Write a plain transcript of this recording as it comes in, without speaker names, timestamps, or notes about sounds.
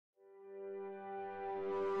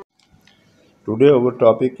Today our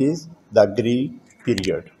topic is the Greek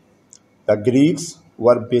period. The Greeks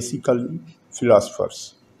were basically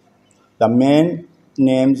philosophers. The main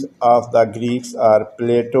names of the Greeks are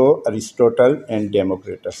Plato, Aristotle, and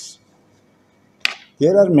Democritus.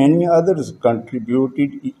 There are many others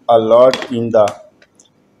contributed a lot in the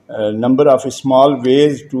number of small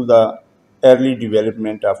ways to the early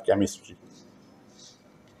development of chemistry.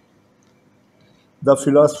 The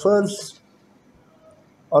philosophers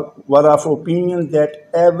were of opinion that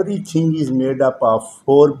everything is made up of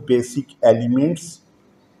four basic elements,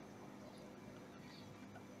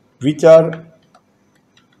 which are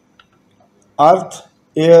earth,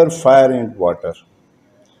 air, fire, and water.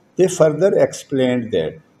 They further explained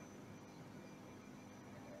that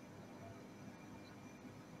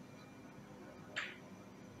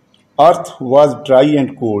earth was dry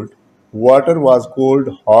and cold, water was cold,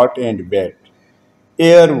 hot, and wet,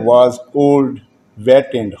 air was cold,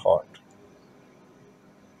 wet, and hot.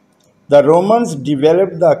 The Romans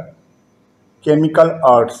developed the chemical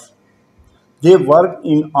arts. They worked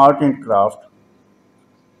in art and craft.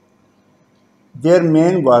 Their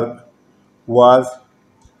main work was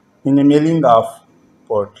enameling of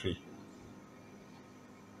poetry.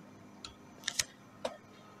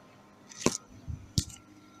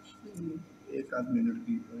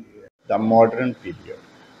 The modern period.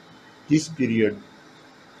 This period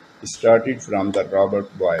started from the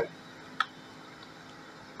Robert Boyle.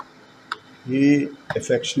 He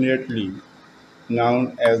affectionately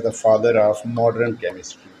known as the father of modern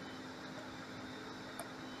chemistry.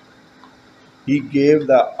 He gave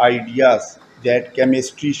the ideas that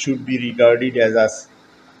chemistry should be regarded as a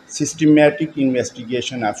systematic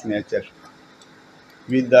investigation of nature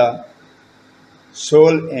with the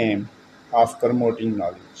sole aim of promoting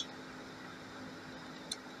knowledge.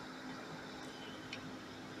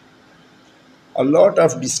 A lot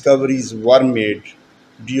of discoveries were made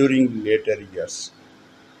during later years.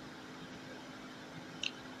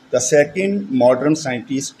 The second modern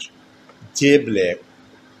scientist, J. Black,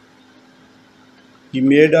 he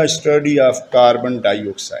made a study of carbon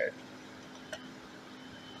dioxide.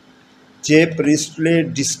 J. Priestley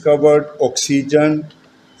discovered oxygen,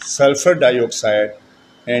 sulfur dioxide,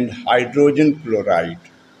 and hydrogen chloride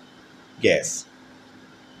gas.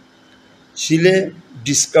 Chile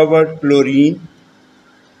discovered chlorine.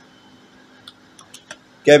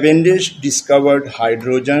 Cavendish discovered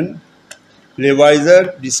hydrogen.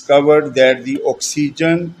 Lavoisier discovered that the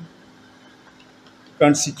oxygen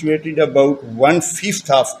constituted about one-fifth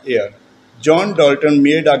of air. John Dalton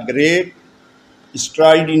made a great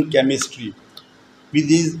stride in chemistry with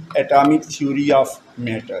his atomic theory of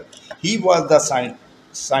matter. He was the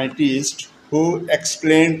scientist who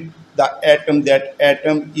explained the atom that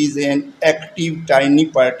atom is an active tiny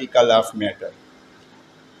particle of matter.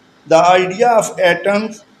 The idea of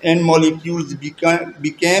atoms and molecules became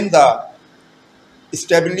the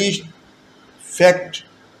established fact,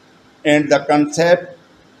 and the concept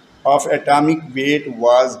of atomic weight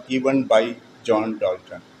was given by John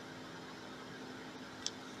Dalton.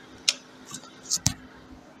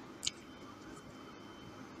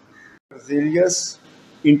 Berzelius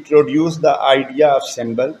introduced the idea of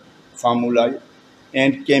symbol, formulae,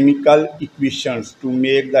 and chemical equations to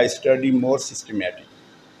make the study more systematic.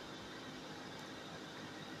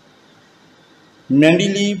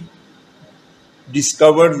 Mendeleev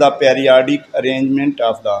discovered the periodic arrangement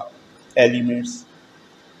of the elements.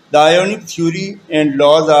 The ionic theory and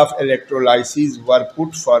laws of electrolysis were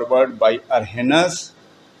put forward by Arrhenius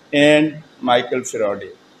and Michael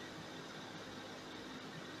Faraday.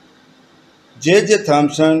 J. J.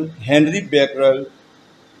 Thomson, Henry Becquerel,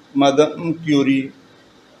 Madame Curie,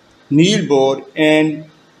 Neil Bohr, and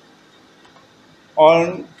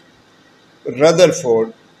Alan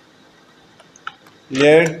Rutherford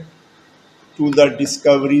led to the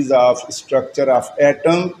discoveries of structure of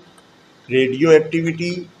atom,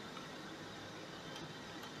 radioactivity,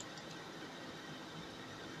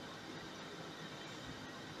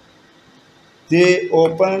 they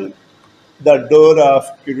opened the door of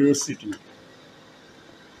curiosity.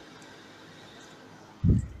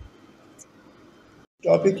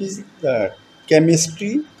 Topic is the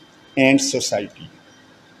chemistry and society.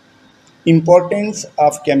 Importance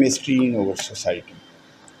of chemistry in our society.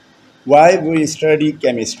 Why we study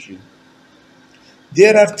chemistry?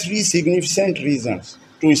 There are three significant reasons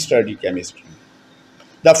to study chemistry.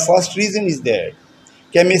 The first reason is that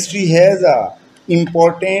chemistry has a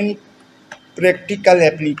important practical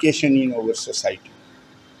application in our society.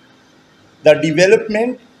 The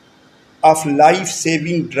development of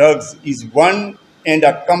life-saving drugs is one and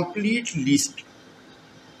a complete list.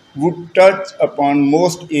 would touch upon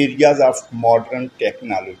most areas of modern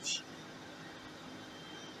technology.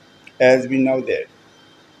 As we know that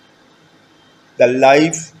the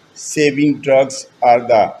life-saving drugs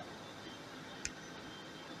are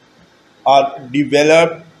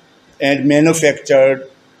developed and manufactured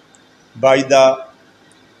by the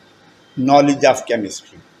knowledge of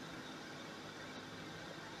chemistry.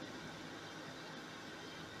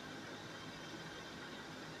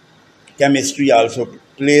 Chemistry also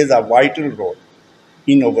plays a vital role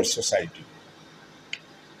in our society.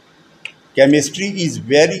 Chemistry is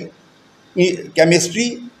very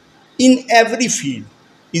chemistry in every field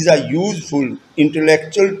is a useful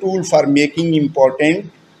intellectual tool for making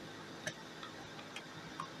important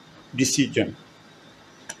decisions.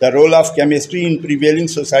 The role of chemistry in prevailing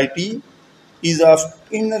society is of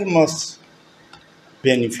enormous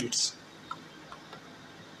benefits.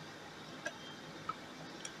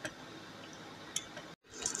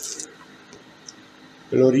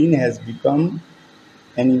 Chlorine has become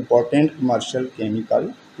an important commercial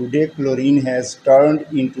chemical. Today, chlorine has turned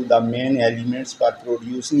into the main elements for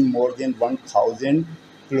producing more than 1,000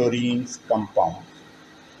 chlorine compounds,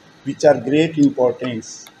 which are great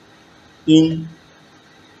importance in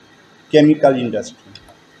chemical industry,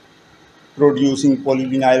 producing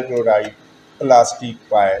polyvinyl chloride, plastic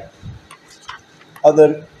pipe,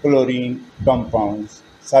 other chlorine compounds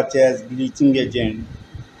such as bleaching agent,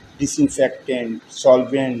 disinfectant,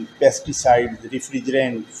 solvent, pesticides,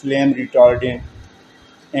 refrigerant, flame retardant,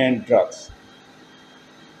 and drugs.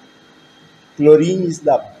 Chlorine is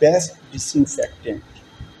the best disinfectant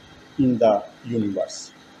in the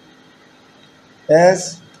universe.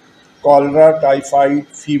 As cholera, typhoid,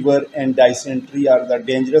 fever, and dysentery are the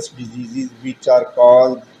dangerous diseases which are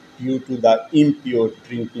caused due to the impure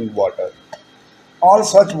drinking water. All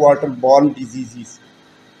such waterborne diseases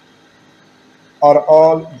are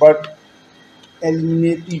all but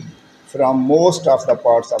eliminated from most of the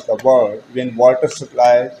parts of the world when water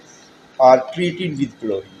supplies are treated with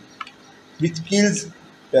chlorine, which kills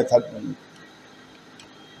pathogens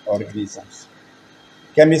organisms.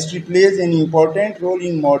 Chemistry plays an important role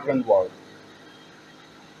in modern world.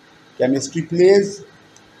 Chemistry plays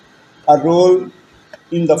a role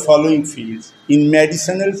in the following fields: in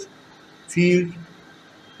medicinal field,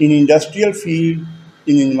 in industrial field,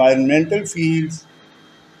 in environmental fields,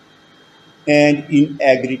 and in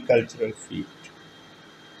agricultural field.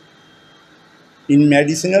 In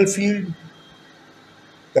medicinal field,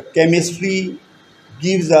 the chemistry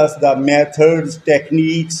gives us the methods,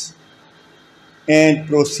 techniques, and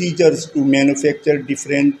procedures to manufacture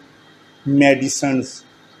different medicines.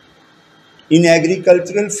 In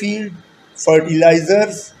agricultural field,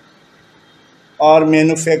 fertilizers are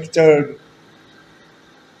manufactured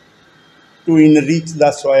to enrich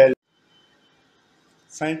the soil.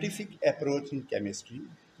 Scientific approach in chemistry.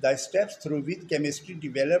 The steps through which chemistry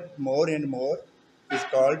developed more and more is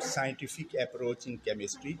called scientific approach in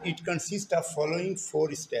chemistry. It consists of following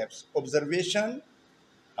four steps: observation,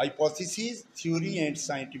 hypothesis, theory, and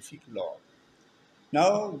scientific law.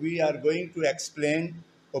 Now we are going to explain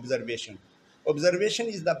observation. Observation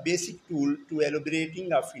is the basic tool to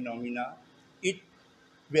elaborating a phenomena. It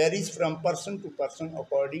varies from person to person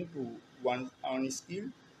according to one's own skill.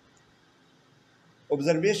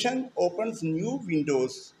 Observation opens new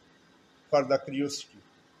windows for the curiosity.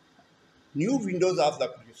 New windows of the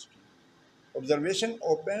curiosity. Observation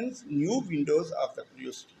opens new windows of the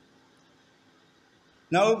curiosity.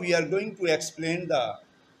 Now we are going to explain the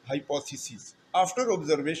hypothesis. After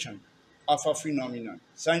observation of a phenomenon,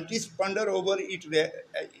 scientists ponder over it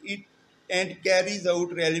and carries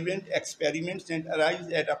out relevant experiments and arrives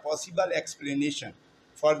at a possible explanation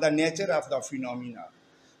for the nature of the phenomena.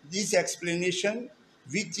 This explanation,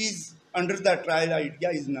 which is under the trial idea,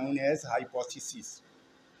 is known as hypothesis.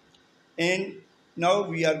 And now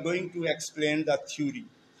we are going to explain the theory.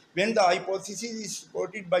 When the hypothesis is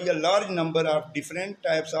supported by a large number of different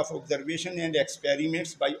types of observation and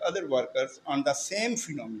experiments by other workers on the same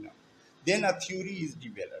phenomena, then a theory is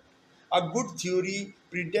developed. A good theory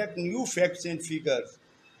predicts new facts and figures,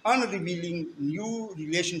 unrevealing new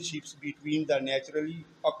relationships between the naturally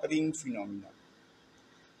occurring phenomena.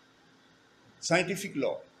 Scientific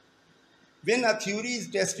law. When a theory is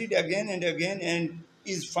tested again and again and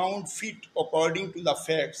is found fit according to the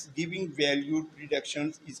facts, giving valued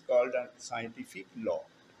predictions is called a scientific law.